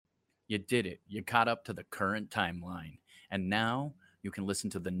You did it. You caught up to the current timeline. And now you can listen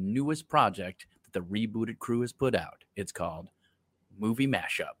to the newest project that the Rebooted crew has put out. It's called Movie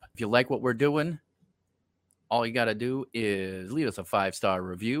Mashup. If you like what we're doing, all you got to do is leave us a 5-star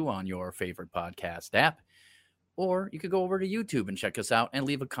review on your favorite podcast app. Or you could go over to YouTube and check us out and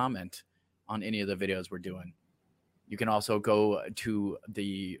leave a comment on any of the videos we're doing. You can also go to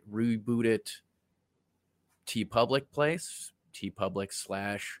the Rebooted TeePublic place,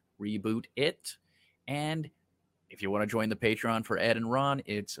 TeePublic/Reboot It. And if you want to join the Patreon for Ed and Ron,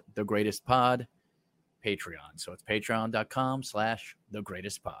 it's The Greatest Pod Patreon. So it's patreon.com/The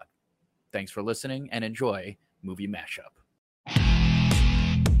Greatest Pod. Thanks for listening and enjoy Movie Mashup.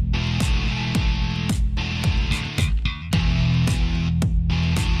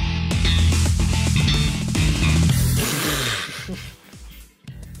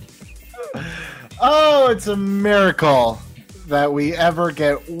 Oh, it's a miracle that we ever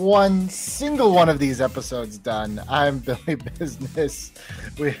get one single one of these episodes done. I'm Billy Business.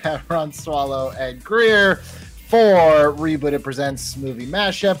 We have Ron Swallow and Greer for Rebooted Presents Movie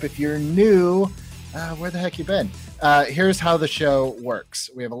Mashup. If you're new, where the heck you been? Here's how the show works.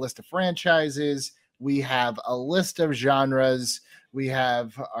 We have a list of franchises. We have a list of genres. We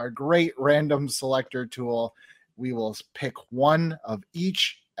have our great random selector tool. We will pick one of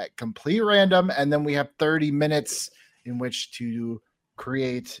each at complete random, and then we have 30 minutes in which to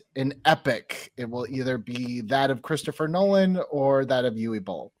create an epic. It will either be that of Christopher Nolan or that of Uwe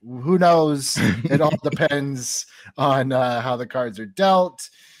Boll. Who knows? It all depends on how the cards are dealt.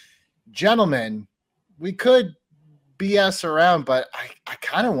 Gentlemen, we could BS around, but I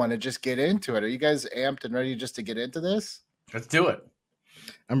kind of want to just get into it. Are you guys amped and ready just to get into this? Let's do it.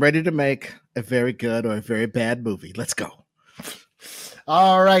 I'm ready to make a very good or a very bad movie. Let's go.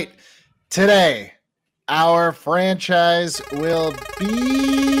 All right. Today, our franchise will be,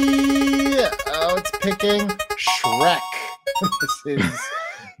 it's picking Shrek.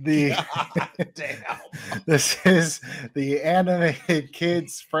 This is the animated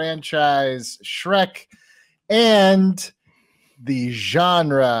kids franchise Shrek, and the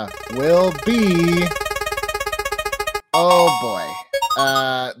genre will be, oh boy,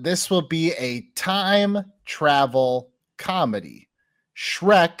 this will be a time travel comedy.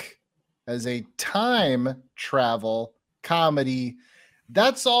 Shrek as a time travel comedy.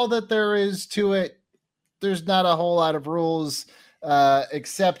 That's all that there is to it. There's not a whole lot of rules,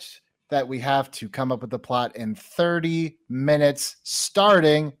 except that we have to come up with a plot in 30 minutes,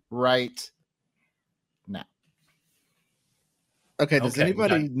 starting right now. Okay, does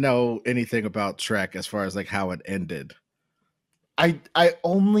anybody know anything about Shrek as far as like how it ended? I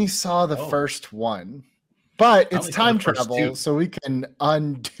only saw the first one. But it's time travel, so we can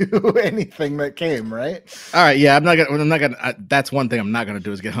undo anything that came, right? All right, yeah, I'm not gonna. That's one thing I'm not gonna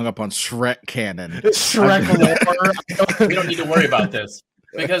do is get hung up on Shrek canon. Shrek lore. We don't need to worry about this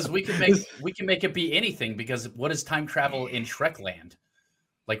because we can make it be anything. Because what is time travel in Shrekland?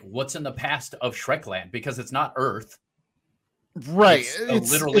 Like, what's in the past of Shrekland? Because it's not Earth, right?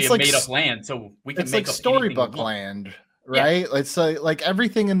 It's literally a made-up land, so we can make like storybook land. Right? Yeah. It's like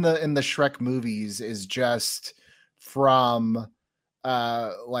everything in the Shrek movies is just from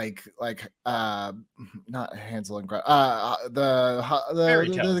not Hansel and Gretel,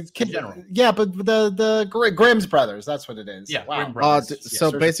 the kid, yeah, but the Grimm's brothers, that's what it is. Yeah. Wow.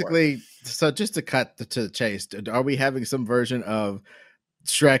 So basically, so just to cut to the chase, are we having some version of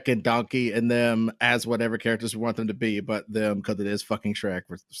Shrek and Donkey and them as whatever characters we want them to be, but them, because it is fucking Shrek,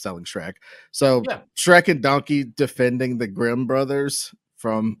 we're selling Shrek. So yeah. Shrek and Donkey defending the Grimm brothers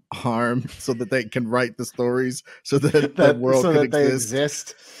from harm so that they can write the stories so that the world can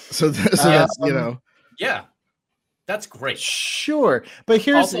exist. So that's, you know. Yeah, that's great. Sure. But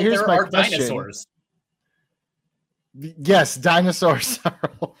here's my question. Dinosaurs. Yes, dinosaurs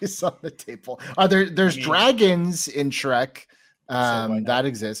are always on the table. There's dragons in Shrek. That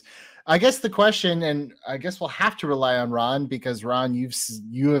exists. I guess the question, and I guess we'll have to rely on Ron, because Ron,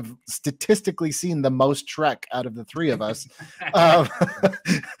 you have statistically seen the most Shrek out of the three of us.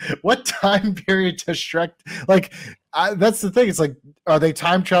 What time period does Shrek like? That's the thing. It's like, are they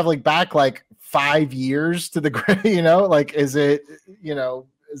time traveling back like 5 years to the, you know, like, is it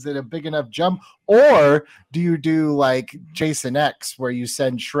a big enough jump, or do you do like Jason X where you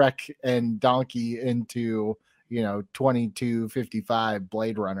send Shrek and Donkey into 2255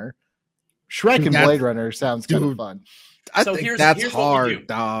 Blade Runner? Shrek and Blade Runner sounds kind of fun. I think that's hard,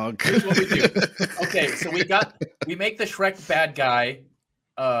 dog. Here's what we do. Okay, so we make the Shrek bad guy,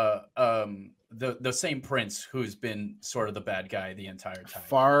 the same prince who's been sort of the bad guy the entire time.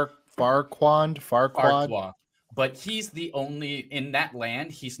 Farquaad. but he's the only in that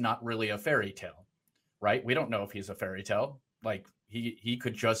land. He's not really a fairy tale, right? We don't know if he's a fairy tale. Like he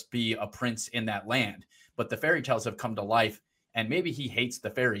could just be a prince in that land, but the fairy tales have come to life, and maybe he hates the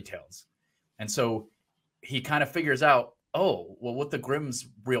fairy tales, and so he kind of figures out, oh, well, what the Grimm's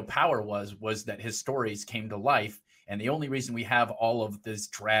real power was that his stories came to life, and the only reason we have all of these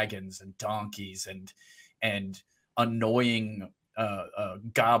dragons and donkeys and annoying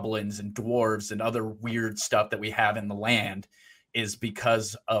goblins and dwarves and other weird stuff that we have in the land is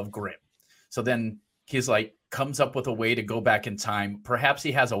because of Grimm. So then he's like, comes up with a way to go back in time. Perhaps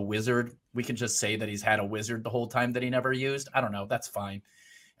he has a wizard. We can just say that he's had a wizard the whole time that he never used. I don't know. That's fine.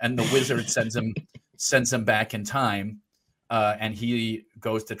 And the wizard sends him back in time, and he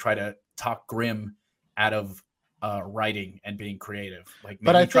goes to try to talk Grimm out of writing and being creative. Like,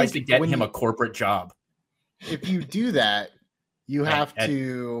 maybe he tries to get him a corporate job. If you do that, you have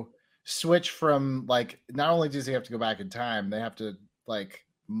to switch from, like, not only does he have to go back in time, they have to like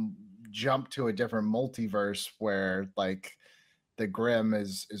jump to a different multiverse where like the Grimm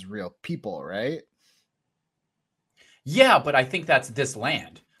is real people, right? Yeah, but I think that's this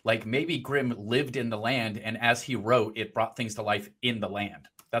land. Like, maybe Grimm lived in the land, and as he wrote, it brought things to life in the land.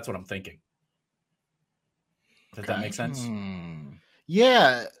 That's what I'm thinking. Does that make sense?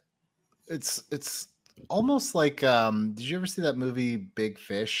 Yeah, it's almost like did you ever see that movie Big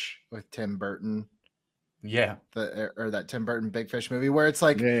Fish with Tim Burton? Yeah. That Tim Burton Big Fish movie where it's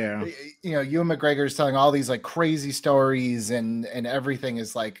like, Yeah. you know, Ewan McGregor's telling all these like crazy stories and everything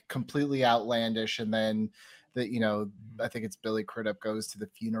is like completely outlandish, and then that, you know, I think it's Billy Crudup goes to the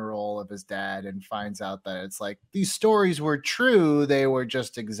funeral of his dad and finds out that it's like these stories were true, they were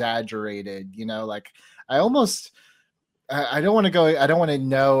just exaggerated, you know. Like, I don't want to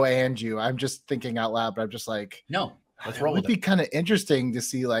know Andrew. I'm just thinking out loud, but I'm just like, no, let's roll. It would be kind of interesting to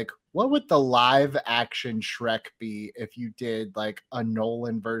see, like, what would the live action Shrek be if you did like a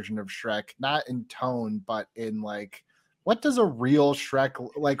Nolan version of Shrek, not in tone, but in like, what does a real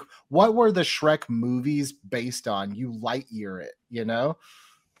Shrek, like, what were the Shrek movies based on? You light year it, you know?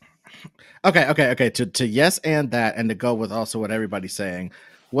 Okay. To yes and that, and to go with also what everybody's saying.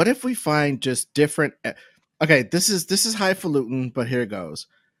 What if we find just different? Okay, this is highfalutin, but here it goes.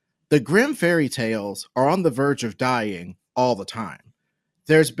 The Grimm fairy tales are on the verge of dying all the time.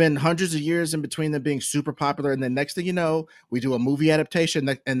 There's been hundreds of years in between them being super popular, and then next thing you know, we do a movie adaptation,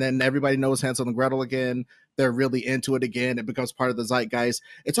 and then everybody knows Hansel and Gretel again. They're really into it again. It becomes part of the zeitgeist.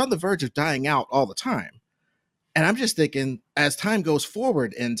 It's on the verge of dying out all the time. And I'm just thinking, as time goes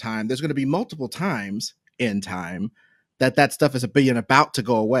forward in time, there's going to be multiple times in time that stuff is being about to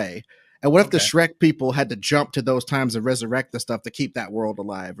go away. And what if the Shrek people had to jump to those times and resurrect the stuff to keep that world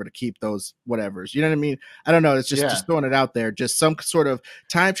alive, or to keep those whatevers? You know what I mean? I don't know. It's just throwing it out there. Just some sort of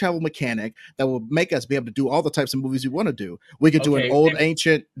time travel mechanic that will make us be able to do all the types of movies we want to do. We could do an old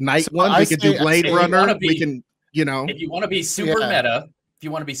ancient night one. We could do Blade Runner. We can, you know. If you want to be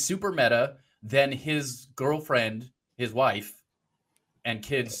super meta, then his girlfriend, his wife, and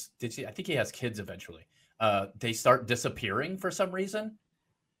kids, I think he has kids eventually. They start disappearing for some reason.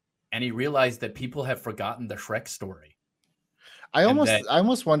 And he realized that people have forgotten the Shrek story. I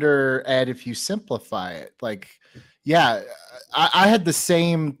almost wonder, Ed, if you simplify it. Like, yeah, I had the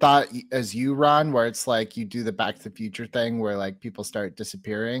same thought as you, Ron, where it's like you do the Back to the Future thing where like people start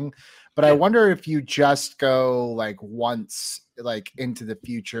disappearing. But I wonder if you just go like once, like into the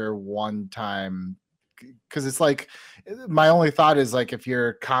future one time, because it's like, my only thought is like, if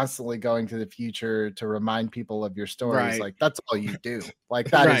you're constantly going to the future to remind people of your stories, like that's all you do.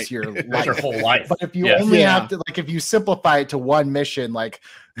 Like that is your life. That's your whole life. But if you only have to, like, if you simplify it to one mission, like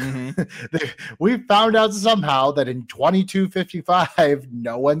we found out somehow that in 2255,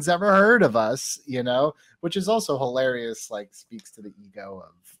 no one's ever heard of us, you know, which is also hilarious. Like, speaks to the ego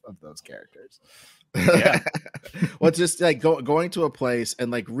of those characters. Yeah. Well, just like going to a place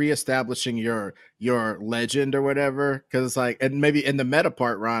and like reestablishing your legend or whatever, because it's like, and maybe in the meta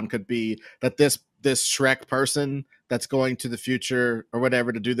part, Ron, could be that this Shrek person that's going to the future or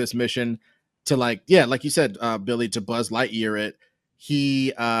whatever to do this mission to like you said, Billy, to Buzz Lightyear it,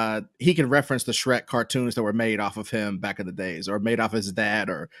 he can reference the Shrek cartoons that were made off of him back in the days, or made off his dad,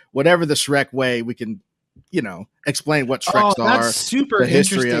 or whatever the Shrek way we can, you know, explain what Shreks are. That's super the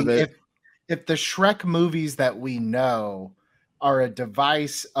history interesting. of it. If the Shrek movies that we know are a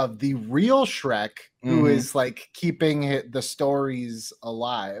device of the real Shrek, who is like keeping the stories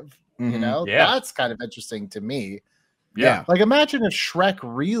alive, you know, that's kind of interesting to me. Yeah. Like, imagine if Shrek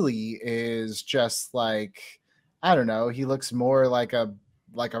really is just like, I don't know, he looks more like a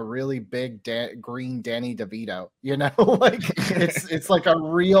really big green Danny DeVito, you know, like it's like a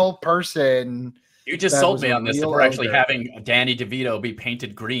real person. You just That sold was me a on this. That real we're actually ogre. having Danny DeVito be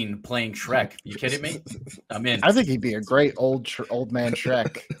painted green playing Shrek. You kidding me? I'm in. I think he'd be a great old man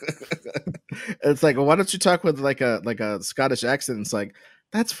Shrek. It's like, well, why don't you talk with like a Scottish accent? It's like,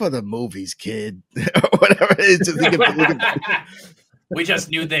 that's for the movies, kid, or whatever. It's just, We just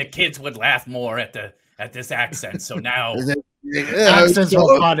knew the kids would laugh more at this accent, so now Accents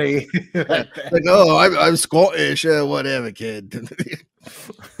were funny. like, oh, I'm Scottish, whatever, kid.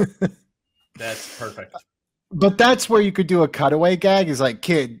 that's perfect. But that's where you could do a cutaway gag. Is like,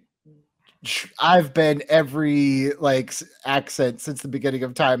 kid, I've been every like accent since the beginning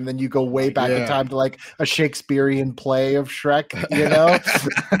of time. And then you go way back in time to like a Shakespearean play of Shrek. You know,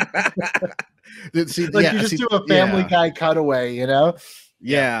 See, like you just do a Family Guy cutaway. You know,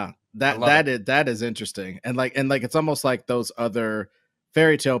 that is interesting, and it's almost like those other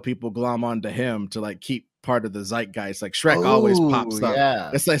fairy tale people glom onto him to like keep part of the zeitgeist. Like Shrek always pops up.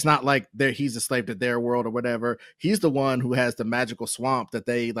 Yeah. It's not like he's a slave to their world or whatever. He's the one who has the magical swamp that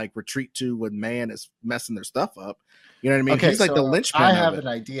they like retreat to when man is messing their stuff up. You know what I mean? Okay, he's like the linchpin. I have an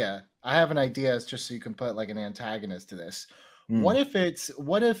idea. It's just so you can put like an antagonist to this. What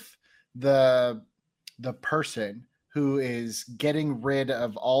if the person who is getting rid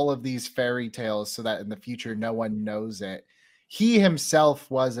of all of these fairy tales so that in the future no one knows it, he himself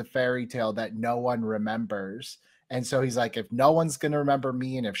was a fairy tale that no one remembers. And so he's like, if no one's going to remember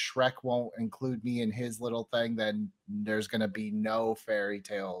me, and if Shrek won't include me in his little thing, then there's going to be no fairy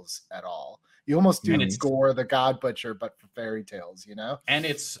tales at all. You almost do Gore the God Butcher, but for fairy tales, you know? And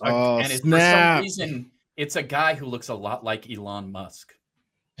it's for some reason, it's a guy who looks a lot like Elon Musk.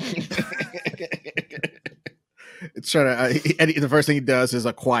 It's trying to, and the first thing he does is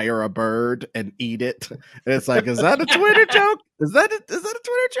acquire a bird and eat it. And it's like, is that a Twitter joke? Is that a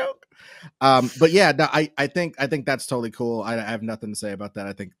Twitter joke? But yeah, no, I think that's totally cool. I have nothing to say about that.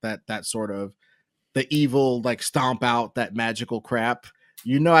 I think that sort of the evil, like stomp out that magical crap.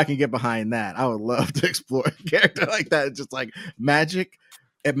 You know, I can get behind that. I would love to explore a character like that. It's just like magic.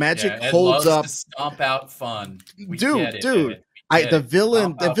 And magic holds up. To stomp out fun. Dude. The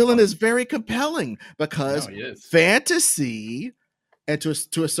villain is very compelling because fantasy and to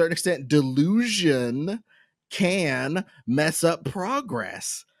a certain extent delusion can mess up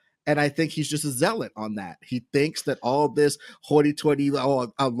progress. And I think he's just a zealot on that. He thinks that all this hoity-toity,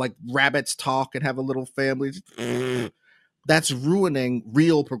 like rabbits talk and have a little family, that's ruining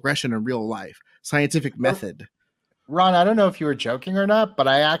real progression in real life. Scientific method. Ron, I don't know if you were joking or not, but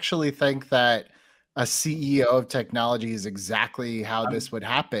I actually think that a CEO of technology is exactly how this would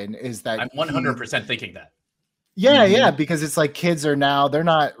happen. Is that I'm 100% thinking that. Yeah, because it's like kids are now, they're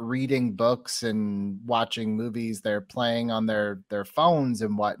not reading books and watching movies, they're playing on their phones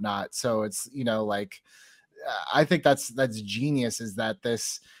and whatnot. So it's, you know, like I think that's genius, is that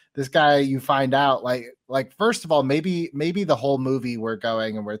this guy, you find out like first of all, maybe the whole movie we're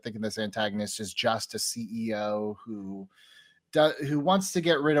thinking this antagonist is just a CEO who wants to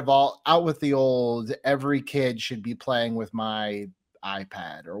get rid of out with the old, every kid should be playing with my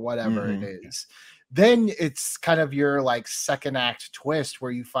iPad or whatever it is. Then it's kind of your like second act twist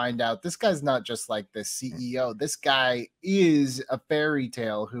where you find out this guy's not just like the CEO. This guy is a fairy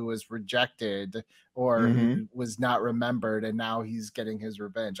tale who was rejected or who was not remembered, and now he's getting his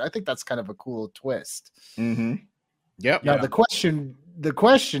revenge. I think that's kind of a cool twist. Yep. Now the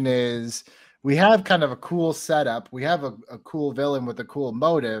question is, we have kind of a cool setup. We have a cool villain with a cool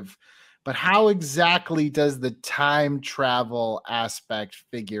motive, but how exactly does the time travel aspect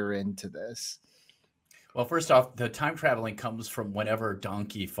figure into this? Well, first off, the time traveling comes from whenever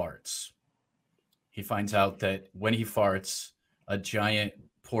Donkey farts. He finds out that when he farts, a giant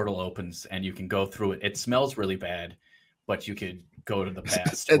portal opens and you can go through it. It smells really bad, but you could go to the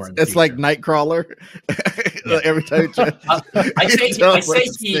past. It's like Nightcrawler. Every time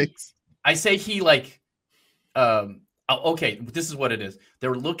I say he like, okay, this is what it is.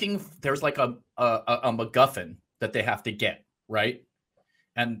 There's like a MacGuffin that they have to get, right?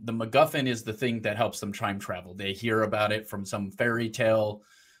 And the MacGuffin is the thing that helps them time travel. They hear about it from some fairy tale.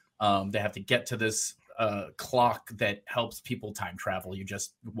 They have to get to this clock that helps people time travel. You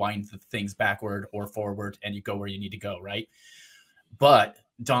just wind the things backward or forward and you go where you need to go, right? But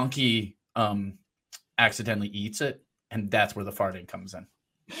Donkey accidentally eats it, and that's where the farting comes in.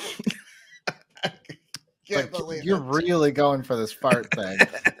 You're really going for this fart thing.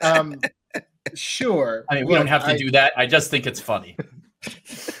 Sure. I mean, we don't have to do that. I just think it's funny.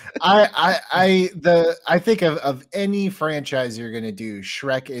 I think of any franchise you're going to do,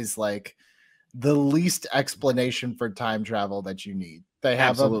 Shrek is like the least explanation for time travel that you need. They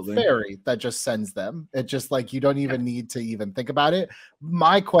have Absolutely. a fairy that just sends them. It just like you don't even need to even think about it.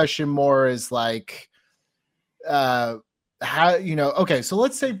 My question more is like, how okay, so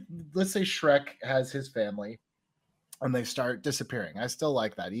let's say Shrek has his family and they start disappearing. I still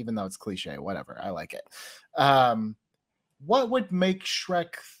like that, even though it's cliche. Whatever, I like it. What would make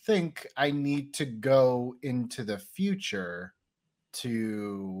Shrek think I need to go into the future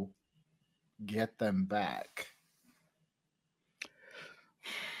to get them back?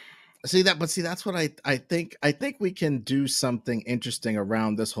 That's what I think. I think we can do something interesting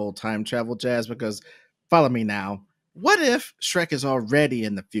around this whole time travel jazz, because follow me now. What if Shrek is already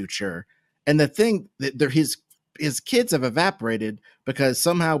in the future, and the thing that his kids have evaporated because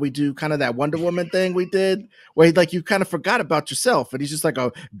somehow we do kind of that Wonder Woman thing we did, where like you kind of forgot about yourself, and he's just like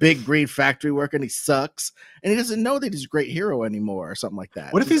a big green factory worker, and he sucks, and he doesn't know that he's a great hero anymore, or something like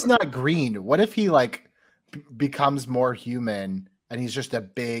that. What if he's not green? What if he like becomes more human and he's just a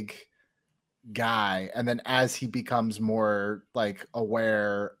big guy, and then as he becomes more like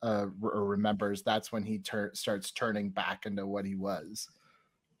aware or remembers, that's when he starts turning back into what he was?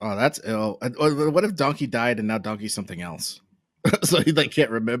 Oh, that's ill. What if Donkey died and now Donkey's something else? So he like can't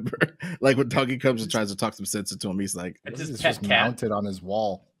remember. Like when Donkey comes and tries to talk some sense into him, he's like, It's his It's pet just cat. mounted on his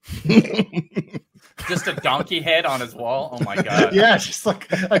wall. Just a donkey head on his wall. Oh my god. Yeah, just like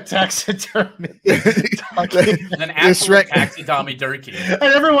a taxidermy. And an actual Shrek- taxidermy turkey. And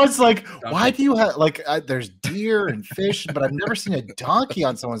everyone's like, why do you have like there's deer and fish, but I've never seen a donkey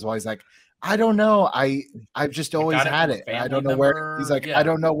on someone's wall. He's like, I don't know. I've just always got it had from it. a I family don't know where. member. He's like, Yeah. I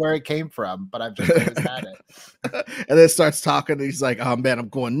don't know where it came from, but I've just always had it. and then starts talking, and he's like, "Oh man, I'm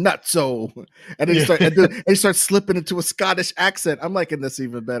going nuts!" So, and then he starts slipping into a Scottish accent. I'm liking this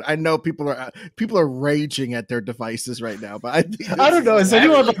even better. I know people are raging at their devices right now, but I don't know. Is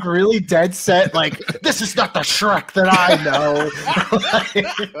anyone like really dead set? Like, this is not the Shrek that I know.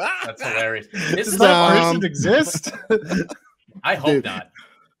 That's hilarious. Does that person exist? I hope not.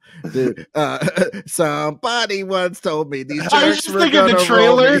 Dude, somebody once told me these jerks I was just were thinking gonna the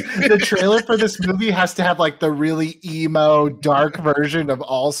trailer. roll me. The trailer for this movie has to have like the really emo, dark version of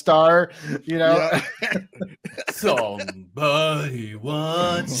All Star. You know, Yeah. Somebody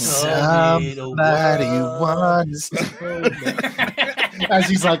once somebody once. As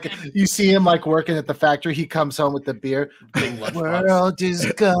he's like, you see him like working at the factory. He comes home with the beer. Big The lunchbox. world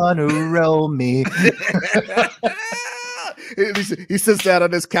is gonna roll me. He sits down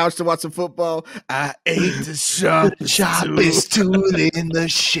on his couch to watch some football. I ate the Sharpest tool in the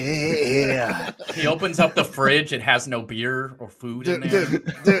shed. He opens up the fridge. It has no beer or food in there.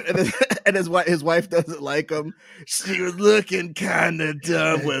 And his wife doesn't like him. She was looking kind of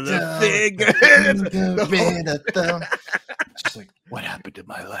dumb with a finger. She's like, what happened to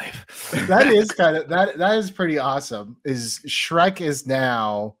my life? That is kind of that is pretty awesome. Is Shrek is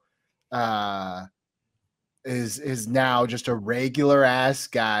now is now just a regular ass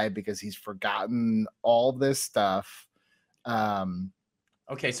guy because he's forgotten all this stuff.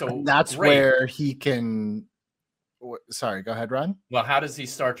 Okay, so That's great. where he can. Sorry, go ahead, Ron. Well, how does he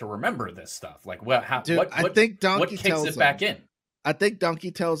start to remember this stuff? Like, what? How? Dude, what? I think Donkey what kicks tells it back him. in? I think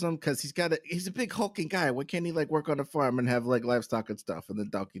Donkey tells him because he's a big hulking guy. Why can't he like work on a farm and have like livestock and stuff? And then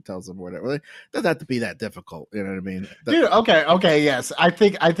Donkey tells him whatever. Like, doesn't have to be that difficult. You know what I mean? Dude, okay, yes. I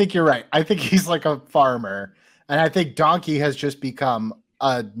think you're right. I think he's like a farmer, and I think Donkey has just become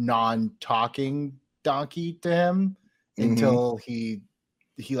a non-talking donkey to him until he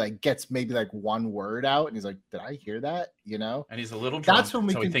like gets maybe like one word out, and he's like, "Did I hear that?" You know? And he's a little drunk. That's when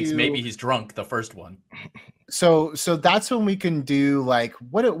we so he can thinks do- maybe he's drunk. The first one. So that's when we can do like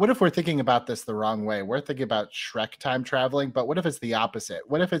what if we're thinking about this the wrong way? We're thinking about Shrek time traveling, but what if it's the opposite?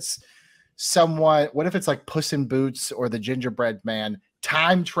 What if it's like Puss in Boots or the Gingerbread Man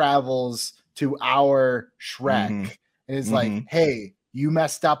time travels to our Shrek and is like, hey, you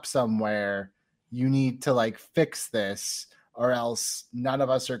messed up somewhere. You need to like fix this, or else none of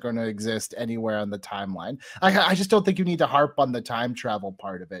us are going to exist anywhere on the timeline. I just don't think you need to harp on the time travel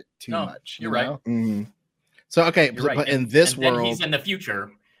part of it too much. You're right. Know? So okay, You're right. but in And this then world, he's in the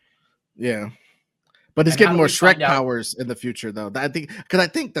future. yeah. But he's And getting how do more we find Shrek out- powers in the future, though. I think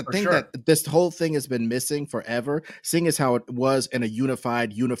the For thing sure. that this whole thing has been missing forever, seeing as how it was in a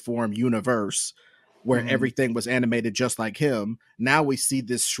unified, uniform universe where everything was animated just like him. Now we see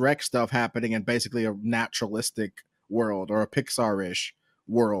this Shrek stuff happening in basically a naturalistic world or a Pixar-ish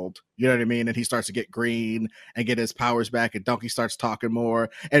world. You know what I mean? And he starts to get green and get his powers back, and Donkey starts talking more.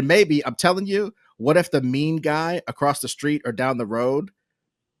 And maybe, I'm telling you, what if the mean guy across the street or down the road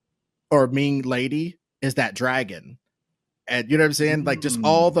or mean lady is that dragon, And you know what I'm saying? Like just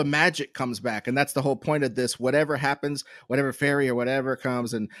all the magic comes back. And that's the whole point of this. Whatever happens, whatever fairy or whatever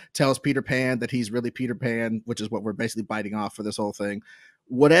comes and tells Peter Pan that he's really Peter Pan, which is what we're basically biting off for this whole thing.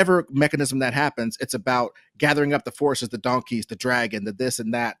 Whatever mechanism that happens, it's about gathering up the forces, the donkeys, the dragon, the this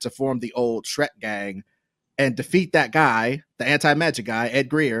and that to form the old Shrek gang and defeat that guy, the anti-magic guy, Ed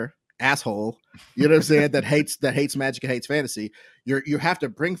Greer, asshole. You know what I'm saying? that hates magic and hates fantasy. You have to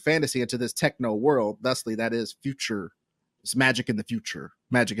bring fantasy into this techno world. Thusly, that is future. It's magic in the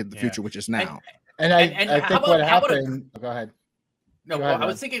future, which is now. And I think what happened. Go ahead. No, Go ahead, I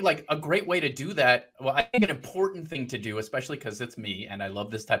was thinking like a great way to do that. Well, I think an important thing to do, especially because it's me and I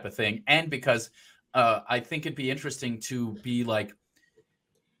love this type of thing, and because I think it'd be interesting to be like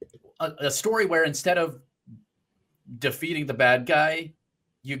a story where instead of defeating the bad guy,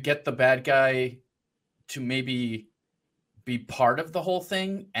 you get the bad guy to maybe be part of the whole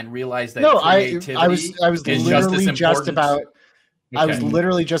thing and realize that creativity I was is literally just about. I was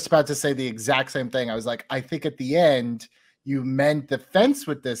literally just about to say the exact same thing. I was like, I think at the end you mend the fence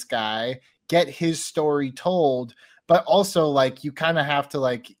with this guy, get his story told, but also like you kind of have to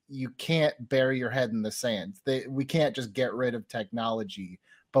like, you can't bury your head in the sand. We can't just get rid of technology,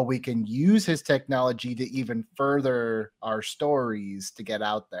 but we can use his technology to even further our stories to get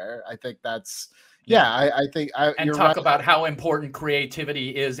out there. I think that's, I think and talk about how important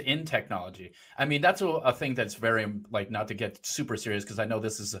creativity is in technology. I mean, that's a thing that's very, like, not to get super serious, because I know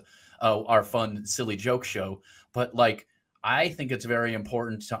this is our fun, silly joke show, but like, I think it's very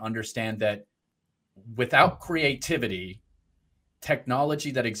important to understand that without creativity,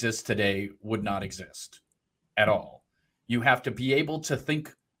 technology that exists today would not exist at all. You have to be able to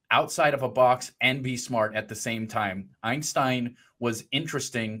think outside of a box and be smart at the same time. Einstein was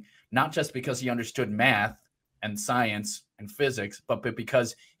interesting, not just because he understood math and science and physics, but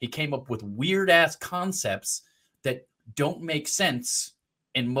because he came up with weird ass concepts that don't make sense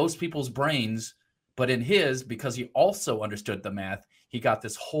in most people's brains. But in his, because he also understood the math, he got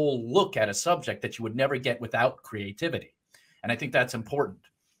this whole look at a subject that you would never get without creativity. And I think that's important.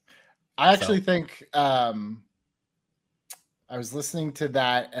 I actually think I was listening to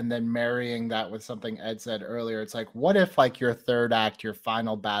that and then marrying that with something Ed said earlier. It's like, what if like your third act, your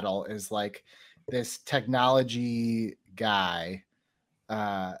final battle is like this technology guy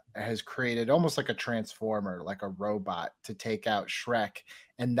has created almost like a transformer, like a robot to take out Shrek.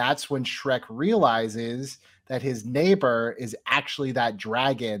 And that's when Shrek realizes that his neighbor is actually that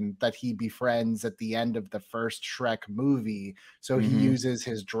dragon that he befriends at the end of the first Shrek movie. So he uses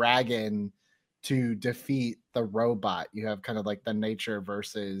his dragon to defeat the robot. You have kind of like the nature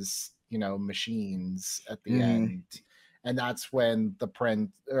versus, machines at the end. And that's when the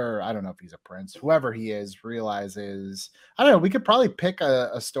prince, or I don't know if he's a prince, whoever he is, realizes, I don't know, we could probably pick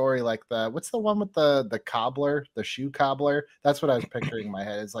a story like what's the one with the cobbler, the shoe cobbler? That's what I was picturing in my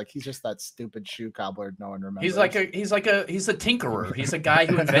head. It's like, he's just that stupid shoe cobbler no one remembers. He's a tinkerer. He's a guy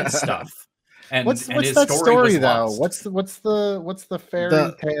who invents stuff. And what's his that story though? lost. What's the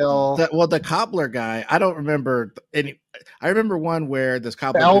fairy tale? The cobbler guy, I don't remember any. I remember one where this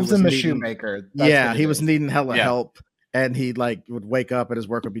cobbler, the elves and the shoemaker. He was needing hella help. And he like would wake up and his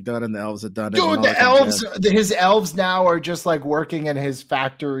work would be done and the elves had done it. Dude, the elves, his elves now are just like working in his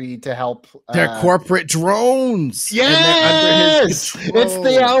factory to help. They're corporate drones. Yes, it's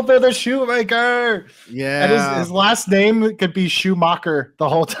the elf of the shoemaker. Yeah, and his last name could be Schumacher the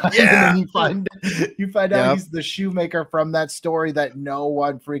whole time. Yeah, and then you find out he's the shoemaker from that story that no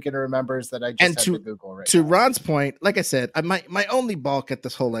one freaking remembers. That I just had to Google right to now. Ron's point, like I said, my only balk at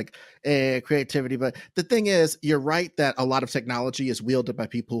this whole like creativity, but the thing is, you're right that a lot of technology is wielded by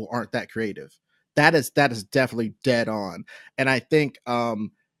people who aren't that creative. That is definitely dead on. And I think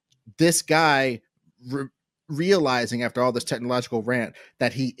this guy realizing after all this technological rant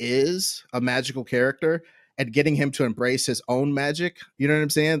that he is a magical character and getting him to embrace his own magic, you know what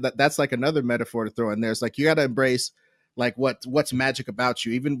I'm saying? That's like another metaphor to throw in there. It's like you got to embrace like what's magic about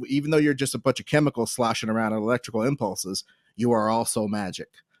you, even though you're just a bunch of chemicals sloshing around and electrical impulses, you are also magic.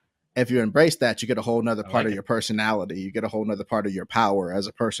 If you embrace that, you get a whole nother part of your personality. You get a whole nother part of your power as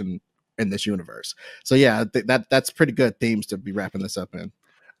a person in this universe. So yeah, that's pretty good themes to be wrapping this up in.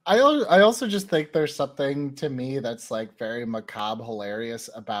 I also just think there's something to me that's like very macabre hilarious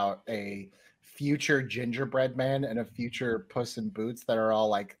about a future gingerbread man and a future Puss in Boots that are all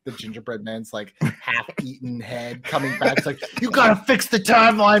like the gingerbread man's like half-eaten head coming back. It's like, you gotta fix the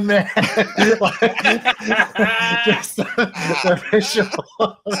timeline, man. Just the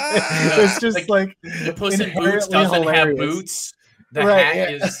visual. It's just like the Puss in Boots doesn't have boots. The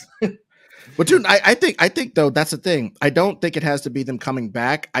hat is But dude, I think though that's the thing. I don't think it has to be them coming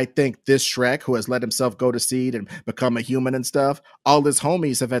back. I think this Shrek, who has let himself go to seed and become a human and stuff, all his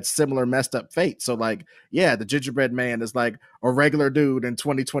homies have had similar messed up fate. So like, yeah, the gingerbread man is like a regular dude in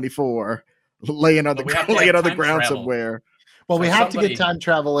 2024, laying on the ground somewhere. Well, we have to get time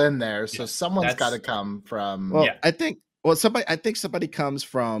travel in there, so someone's got to come from. Well, I think somebody comes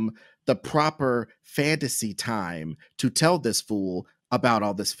from the proper fantasy time to tell this fool about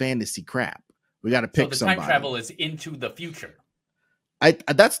all this fantasy crap. We got to pick somebody. Time travel is into the future.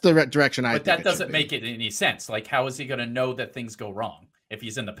 That's the direction I. But that doesn't make it any sense. Like, how is he going to know that things go wrong if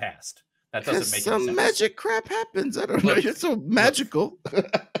he's in the past? That doesn't make any sense. Some magic crap happens. I don't know. You're so magical.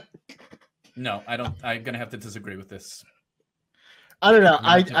 No, I don't. I'm going to have to disagree with this. I don't know.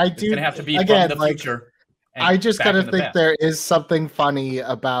 I do. It's going to have to be again, from the future. I just got to think there is something funny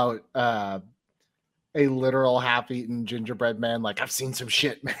about a literal half-eaten gingerbread man. Like, I've seen some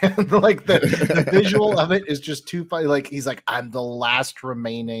shit, man. Like the visual of it is just too funny. Like, he's like, I'm the last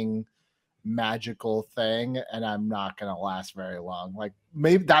remaining magical thing, and I'm not gonna last very long. Like,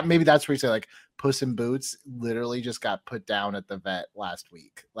 maybe that's where you say, like, Puss in Boots literally just got put down at the vet last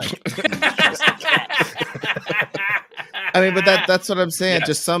week. Like, I mean, but that's what I'm saying. Yeah.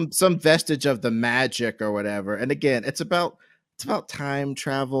 Just some vestige of the magic or whatever. And again, it's about time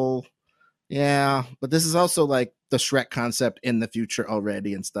travel. Yeah, but this is also like the Shrek concept in the future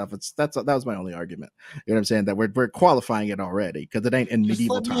already and stuff. That was my only argument. You know what I'm saying? That we're qualifying it already because it ain't in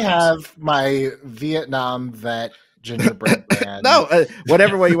medieval times. Let me have my Vietnam vet gingerbread man. No,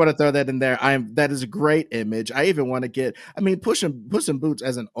 whatever way you want to throw that in there, that is a great image. I even want to get. I mean, Puss in Boots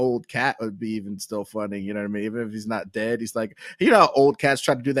as an old cat would be even still funny. You know what I mean? Even if he's not dead, he's like, you know, how old cats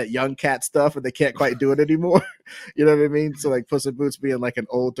try to do that young cat stuff and they can't quite do it anymore. You know what I mean? So like Puss in Boots being like an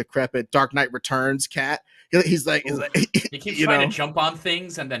old decrepit Dark Knight Returns cat. He's like he keeps trying to jump on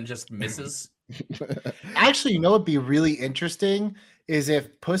things and then just misses. Actually, you know what'd be really interesting is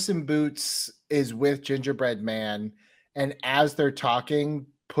if Puss in Boots is with Gingerbread Man, and as they're talking,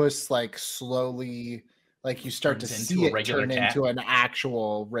 Puss like slowly, like you start to see it turn into an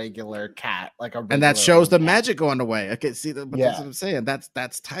actual regular cat, like and that shows the magic going away. Okay, see, that's what I'm saying.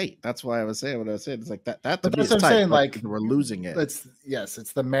 That's tight. That's why I was saying what I was saying. It's like that. But that's what I'm saying. Like we're losing it. It's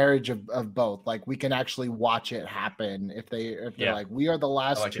the marriage of both. Like we can actually watch it happen if they're like, we are the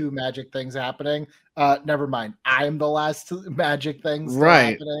last two magic things happening. Never mind. I'm the last two magic things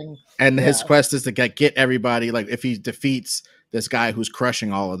happening. And his quest is to get everybody. Like if he defeats this guy who's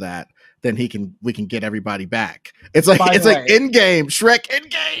crushing all of that, then we can get everybody back. It's like in game Shrek in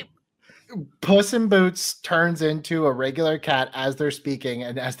game. Puss in Boots turns into a regular cat as they're speaking,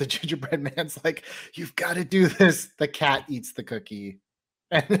 and as the gingerbread man's like, "You've got to do this," the cat eats the cookie,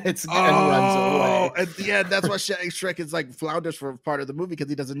 and and runs away. And yeah, that's why Shrek is like flounders for part of the movie because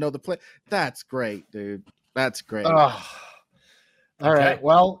he doesn't know the play. That's great, dude. That's great. All right.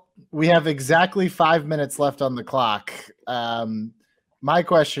 Well, we have exactly 5 minutes left on the clock. My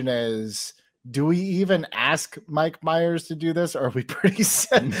question is, do we even ask Mike Myers to do this? Or are we pretty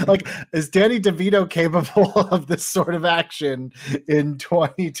set? Like, is Danny DeVito capable of this sort of action in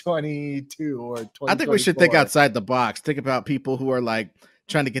 2022 or 2024? I think we should think outside the box. Think about people who are like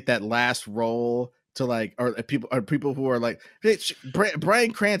trying to get that last role to like, or people who are like,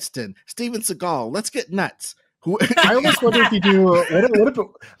 Bryan Cranston, Steven Seagal, let's get nuts. I almost wonder if you do. What if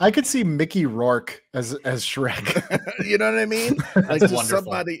I could see Mickey Rourke as Shrek? You know what I mean? Like just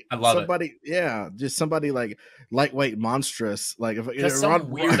wonderful. I love it. Yeah, just somebody like lightweight, monstrous. Like if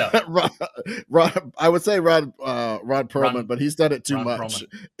Ron, I would say Ron Perlman, but he's done it too much.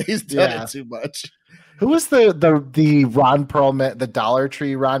 He's done it too much. Who was the Ron Perlman, the Dollar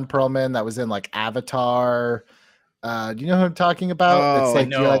Tree Ron Perlman that was in like Avatar? Do you know who I'm talking about? It's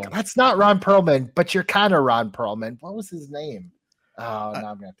like you're like, that's not Ron Perlman, but you're kind of Ron Perlman. What was his name? Oh, now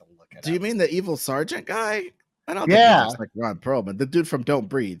I'm gonna have to look it up. Do you mean the evil sergeant guy? I don't think he's like Ron Perlman, the dude from Don't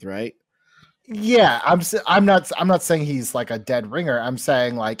Breathe, right? Yeah, I'm not saying he's like a dead ringer. I'm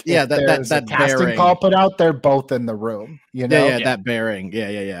saying like there's a casting call put out, they're both in the room. You know, that bearing,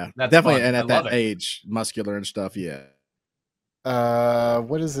 That's definitely, fun. And at that age, muscular and stuff. Yeah.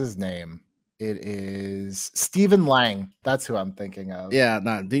 What is his name? It is Stephen Lang. That's who I'm thinking of. Yeah,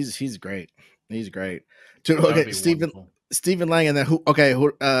 no, he's great. He's great. Okay, Stephen Lang, and then who? Okay,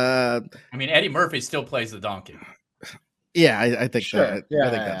 who? I mean, Eddie Murphy still plays the donkey. Yeah, I think sure. I think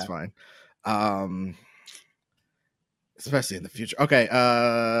that's fine. Especially in the future. Okay,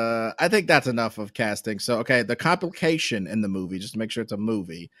 I think that's enough of casting. So, okay, the complication in the movie, just to make sure it's a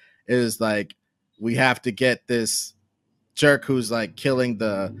movie, is like we have to get this jerk who's like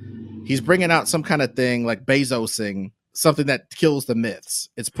he's bringing out some kind of thing like Bezosing something that kills the myths.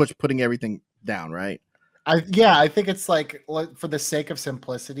 It's putting everything down, right? I think it's like, for the sake of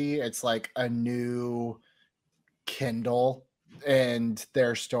simplicity, it's like a new Kindle, and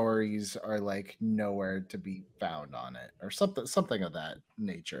their stories are like nowhere to be found on it, or something of that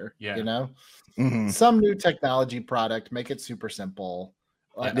nature. Yeah. You know, Mhm. some new technology product, make it super simple.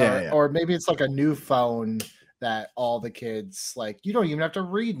 Or maybe it's like a new phone that all the kids, like, you don't even have to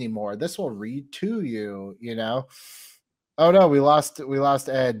read anymore. This will read to you, you know. Oh no, we lost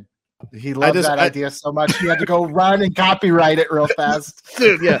Ed. He loved that idea so much he had to go run and copyright it real fast.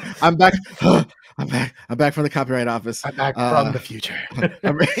 Dude, yeah. I'm back. I'm back from the copyright office. I'm back from the future.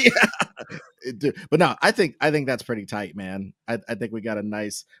 Dude, but no, I think that's pretty tight, man. I think we got a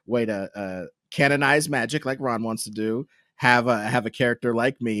nice way to canonize magic like Ron wants to do. Have a character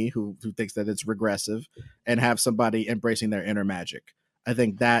like me who thinks that it's regressive, and have somebody embracing their inner magic. I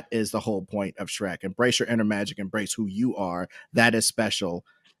think that is the whole point of Shrek. Embrace your inner magic, embrace who you are. That is special,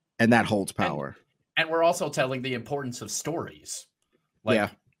 and that holds power. And we're also telling the importance of stories.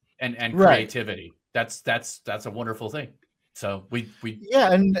 Like, and creativity. That's a wonderful thing. So we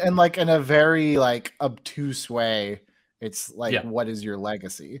and like in a very like obtuse way, it's like, what is your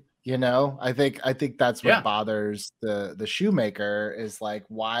legacy? You know, I think that's what bothers the shoemaker, is like,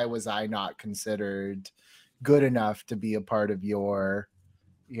 why was I not considered good enough to be a part of your,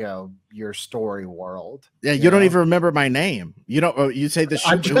 you know, your story world? Yeah, you don't even remember my name. You don't. You say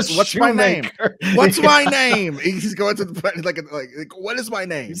what's my name? What's my name? He's going to the like what is my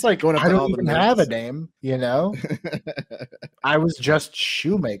name? He's like, going I don't even have a name. You know, I was just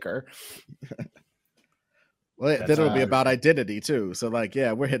shoemaker. Well, then it'll be about identity too. So like,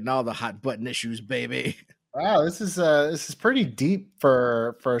 yeah, we're hitting all the hot button issues, baby. Wow, this is pretty deep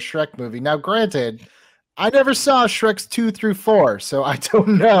for a Shrek movie. Now, granted, I never saw Shreks 2 through 4, so I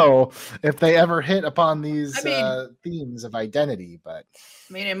don't know if they ever hit upon these themes of identity. But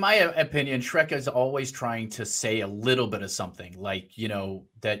I mean, in my opinion, Shrek is always trying to say a little bit of something, like, you know,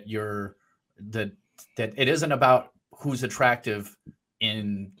 that that it isn't about who's attractive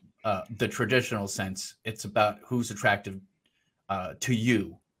in the traditional sense. It's about who's attractive to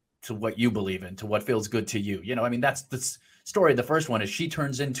you, to what you believe in, to what feels good to you. You know, I mean, that's the story. The first one is she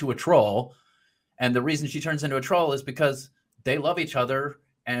turns into a troll. And the reason she turns into a troll is because they love each other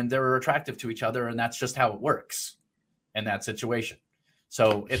and they're attractive to each other. And that's just how it works in that situation.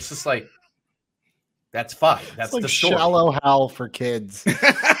 So it's just like, that's fine. That's like the story. Shallow Hal for kids.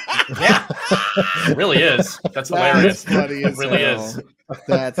 Yeah, it really is. That's hilarious. Funny as it really hell. is.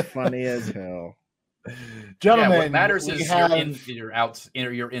 That's funny as hell. Gentlemen, what matters is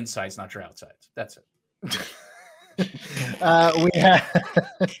your insides, not your outsides. That's it.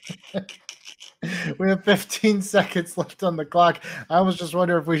 We have 15 seconds left on the clock. I was just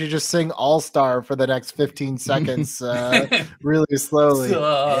wondering if we should just sing All Star for the next 15 seconds, really slowly.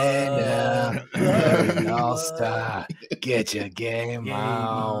 All Star, get your game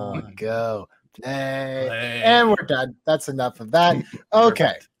on, go play. And we're done. That's enough of that.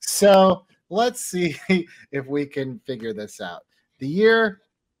 Okay, so let's see if we can figure this out. The year,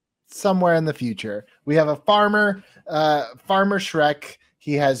 somewhere in the future, we have a farmer, Farmer Shrek.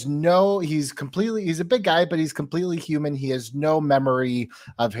 He's a big guy, but he's completely human. He has no memory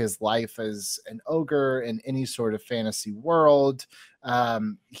of his life as an ogre in any sort of fantasy world.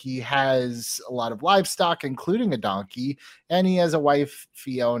 He has a lot of livestock, including a donkey, and he has a wife,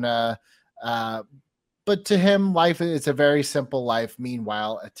 Fiona. But to him, life is a very simple life.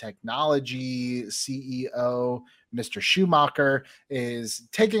 Meanwhile, a technology CEO, Mr. Schumacher, is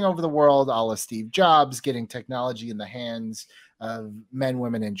taking over the world, a la Steve Jobs, getting technology in the hands of men,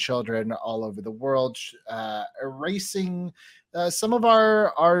 women, and children all over the world, erasing some of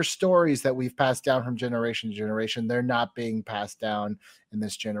our stories that we've passed down from generation to generation. They're not being passed down in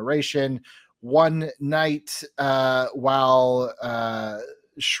this generation. One night, while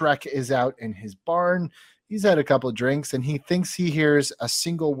Shrek is out in his barn, he's had a couple of drinks, and he thinks he hears a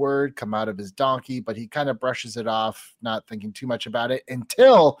single word come out of his donkey, but he kind of brushes it off, not thinking too much about it,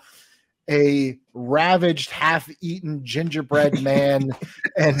 until a ravaged, half-eaten gingerbread man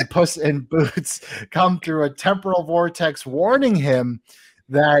and Puss in Boots come through a temporal vortex, warning him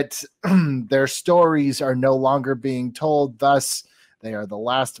that their stories are no longer being told. Thus, they are the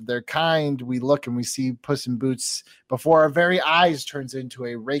last of their kind. We look and we see Puss in Boots before our very eyes turns into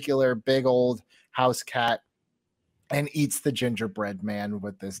a regular big old house cat and eats the gingerbread man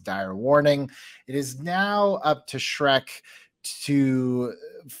with this dire warning. It is now up to Shrek to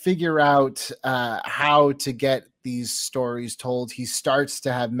figure out how to get these stories told. He starts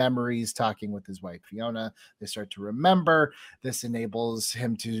to have memories talking with his wife, Fiona. They start to remember. This enables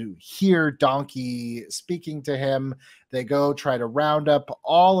him to hear Donkey speaking to him. They go try to round up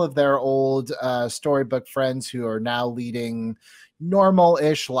all of their old storybook friends who are now leading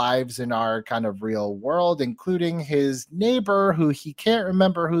normal-ish lives in our kind of real world, including his neighbor, who he can't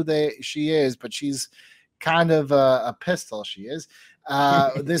remember who she is, but she's kind of a pistol. She is.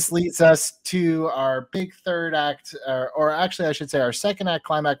 This leads us to our big third act, or actually, I should say, our second act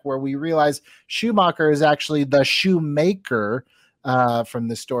climax, where we realize Schumacher is actually the shoemaker from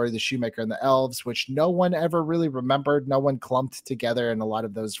the story, The Shoemaker and the Elves, which no one ever really remembered. No one clumped together in a lot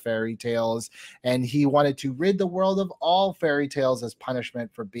of those fairy tales. And he wanted to rid the world of all fairy tales as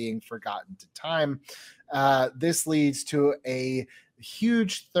punishment for being forgotten to time. This leads to a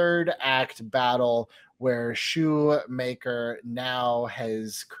huge third act battle where Shoemaker now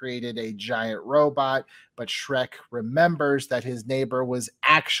has created a giant robot, but Shrek remembers that his neighbor was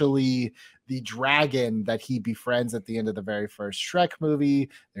actually the dragon that he befriends at the end of the very first Shrek movie.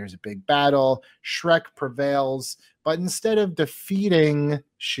 There's a big battle. Shrek prevails, but instead of defeating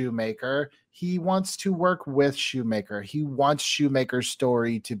Shoemaker, he wants to work with Shoemaker. He wants Shoemaker's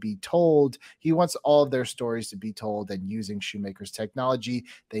story to be told. He wants all of their stories to be told, and using Shoemaker's technology,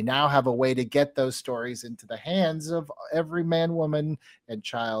 they now have a way to get those stories into the hands of every man, woman, and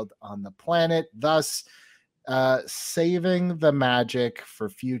child on the planet, thus saving the magic for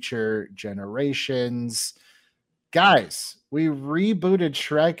future generations. Guys, we rebooted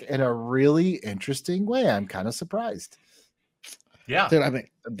Shrek in a really interesting way. I'm kind of surprised. Yeah. Dude, I mean,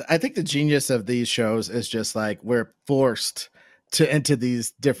 I think the genius of these shows is just like we're forced to into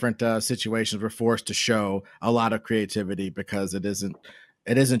these different situations. We're forced to show a lot of creativity because it isn't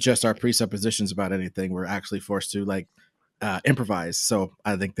just our presuppositions about anything. We're actually forced to like improvise. So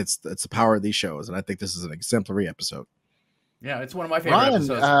I think that's the power of these shows, and I think this is an exemplary episode. Yeah, it's one of my favorite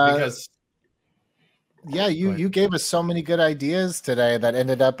episodes because. Yeah, you gave us so many good ideas today that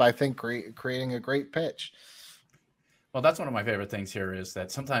ended up, I think, creating a great pitch. Well, that's one of my favorite things here is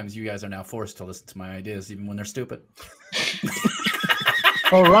that sometimes you guys are now forced to listen to my ideas, even when they're stupid.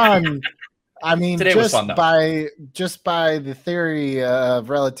 Well, Ron, I mean, Today was fun, just by the theory of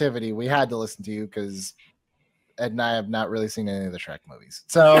relativity, we had to listen to you because Ed and I have not really seen any of the Shrek movies.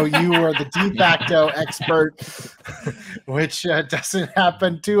 So you were the de facto expert, which doesn't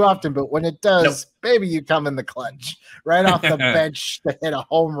happen too often. But when it does, baby, you come in the clutch. Right off the bench to hit a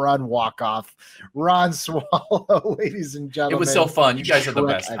home run walk-off. Ron Swallow, ladies and gentlemen. It was so fun. You guys are the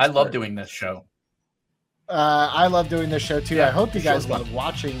best. Expert. I love doing this show. I love doing this show, too. Yeah, I hope you guys love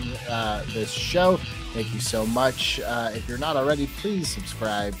watching this show. Thank you so much. If you're not already, please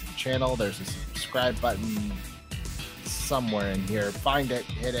subscribe to the channel. There's a subscribe button somewhere in here. Find it,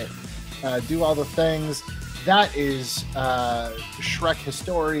 hit it, do all the things. That is Shrek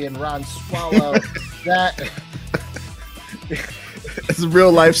historian Ron Swallow. That it's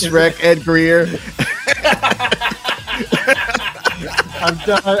real life Shrek, Ed Greer. I'm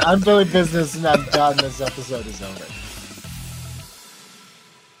done. I'm Billy Business, and I'm done. This episode is over.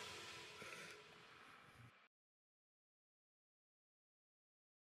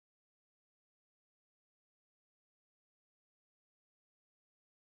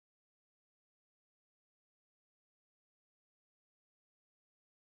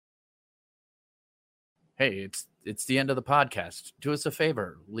 Hey, it's the end of the podcast. Do us a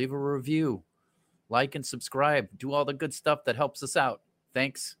favor, leave a review, like and subscribe, do all the good stuff that helps us out.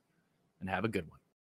 Thanks, and have a good one.